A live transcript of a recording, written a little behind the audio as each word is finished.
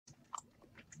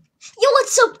Yo,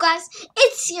 what's up, guys?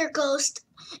 It's your ghost.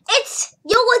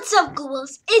 Yo, what's up,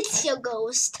 ghouls? It's your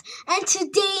ghost. And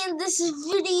today in this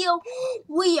video,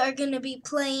 we are gonna be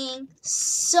playing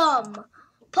some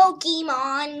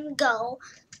Pokemon Go.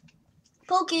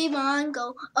 Pokemon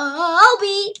Go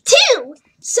Obby 2.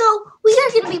 So, we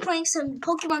are gonna be playing some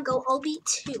Pokemon Go Obby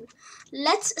 2.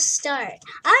 Let's start.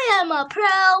 I am a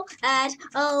pro at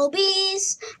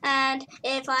OBs, and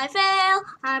if I fail,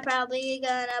 I'm probably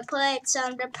gonna put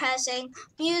some depressing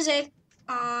music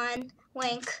on.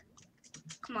 Wink.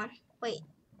 Come on. Wait.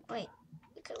 Okay.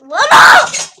 One more!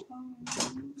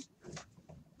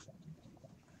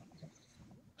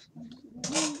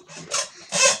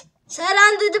 Set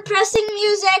on the depressing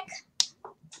music.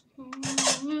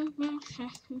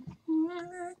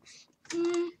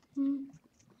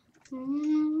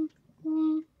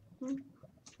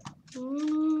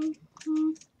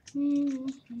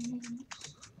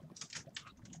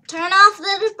 Turn off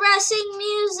the depressing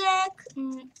music.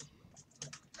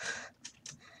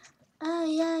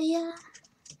 Yeah.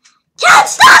 Can't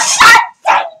stop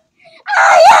dancing!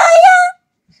 Yeah.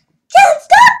 Can't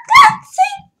stop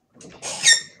dancing!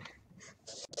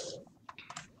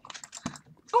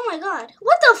 Oh my god.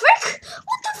 What the frick?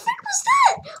 What the frick was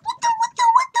that?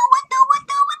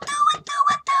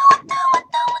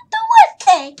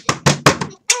 Hey.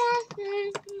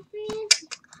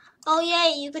 Oh yeah,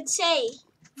 you could say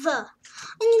the.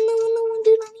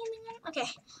 Okay.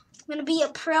 I'm gonna be a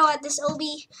pro at this OB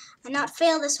and not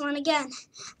fail this one again.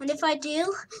 And if I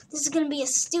do, this is gonna be a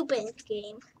stupid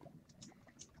game.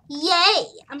 Yay!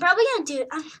 I'm probably gonna do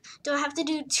I have to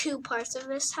do 2 parts of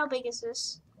this? How big is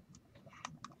this?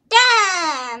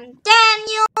 Damn!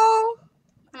 Daniel!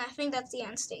 And I think that's the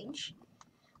end stage.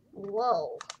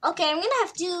 Whoa. Okay, I'm gonna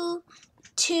have to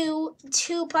do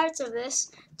two parts of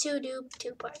this. Two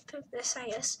parts of this, I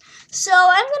guess. So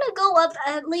I'm gonna go up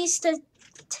at least to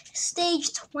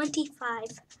stage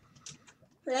 25.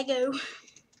 Let go.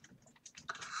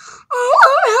 Oh,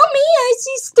 around me I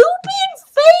see stupid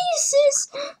faces.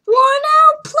 Worn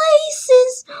out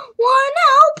places.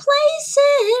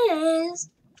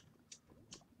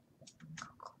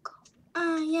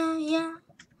 Yeah.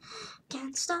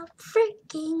 Can't stop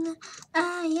freaking.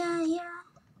 Yeah.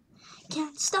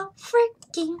 Can't stop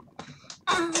freaking.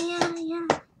 Yeah.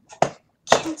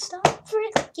 Can't stop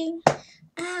freaking.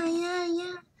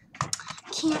 Yeah.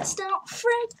 Can't stop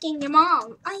freaking your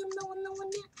mom. I am no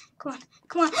one.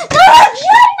 Come on.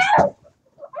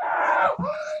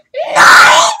 No!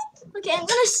 Okay,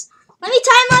 let me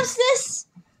time lapse this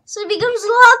so it becomes a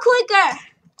lot quicker.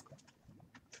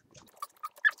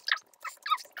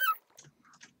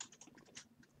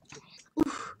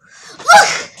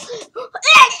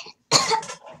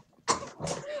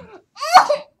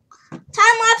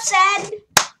 Time lapse end.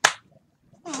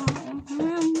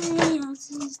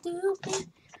 Stupid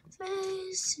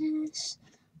faces,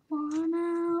 worn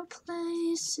out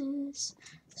places,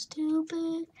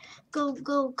 stupid. Go.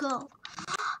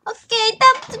 Okay,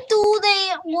 that's to do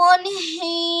that one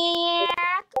here.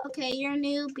 Okay, you're a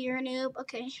noob.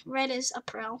 Okay, red is a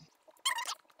pro.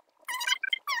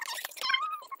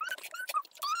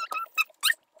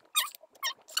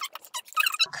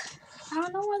 I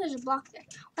don't know why there's a block there.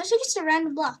 Why should just a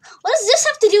random block? What does this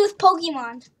have to do with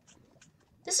Pokemon?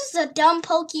 This is a dumb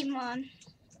Pokemon,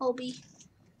 Obi.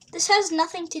 This has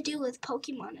nothing to do with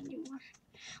Pokemon anymore.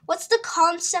 What's the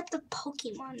concept of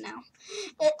Pokemon now?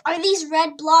 Are these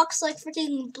red blocks like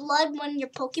freaking blood when your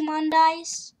Pokemon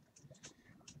dies?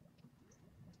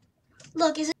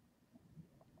 Look, is it?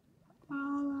 All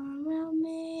around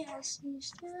me, I see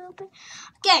stupid.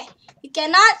 Okay, you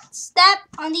cannot step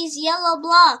on these yellow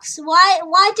blocks.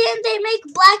 Why didn't they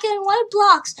make black and white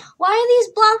blocks? Why are these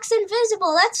blocks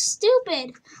invisible? That's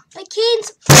stupid. My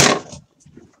kids.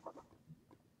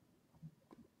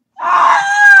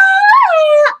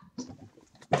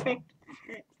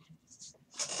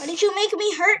 Why did you make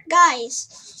me hurt,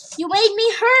 guys? You made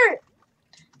me hurt.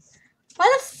 Why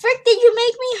the frick did you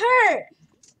make me hurt?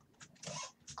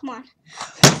 Come on.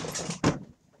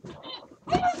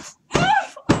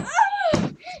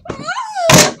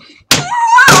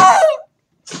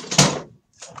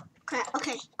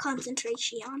 Okay,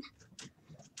 concentration.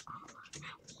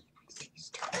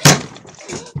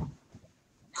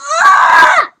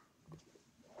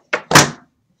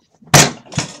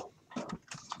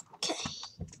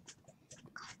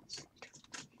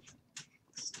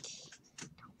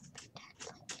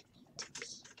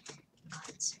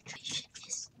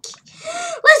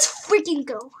 Let's freaking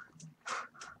go.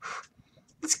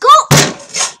 Let's go.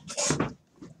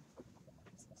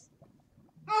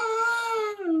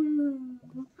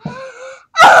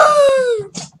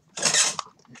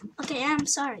 I'm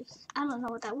sorry. I don't know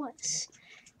what that was.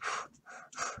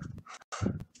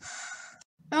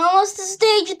 Almost to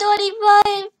stage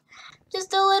 25.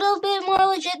 Just a little bit more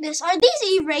legitness. Are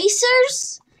these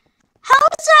erasers? How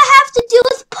does that have to do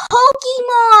with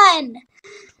Pokemon?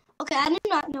 Okay, I do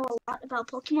not know a lot about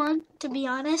Pokemon, to be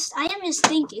honest. I am just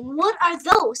thinking, what are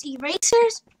those?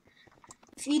 Erasers?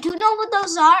 If you do know what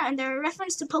those are and they're a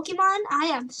reference to Pokemon,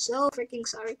 I am so freaking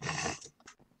sorry.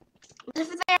 But if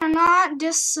they are not,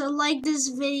 just like this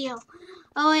video.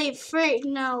 Oh wait, frick,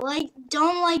 no,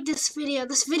 don't like this video.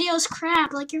 This video is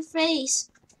crap, like your face.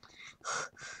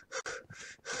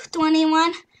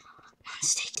 21.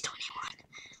 Stage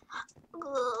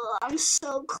 21. Ugh, I'm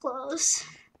so close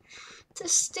to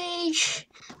stage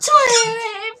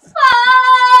 25.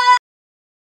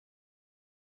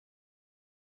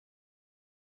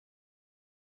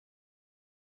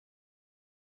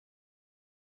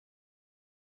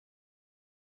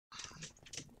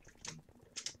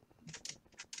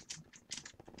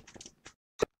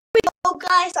 So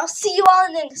guys, I'll see you all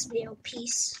in the next video.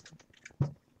 Peace.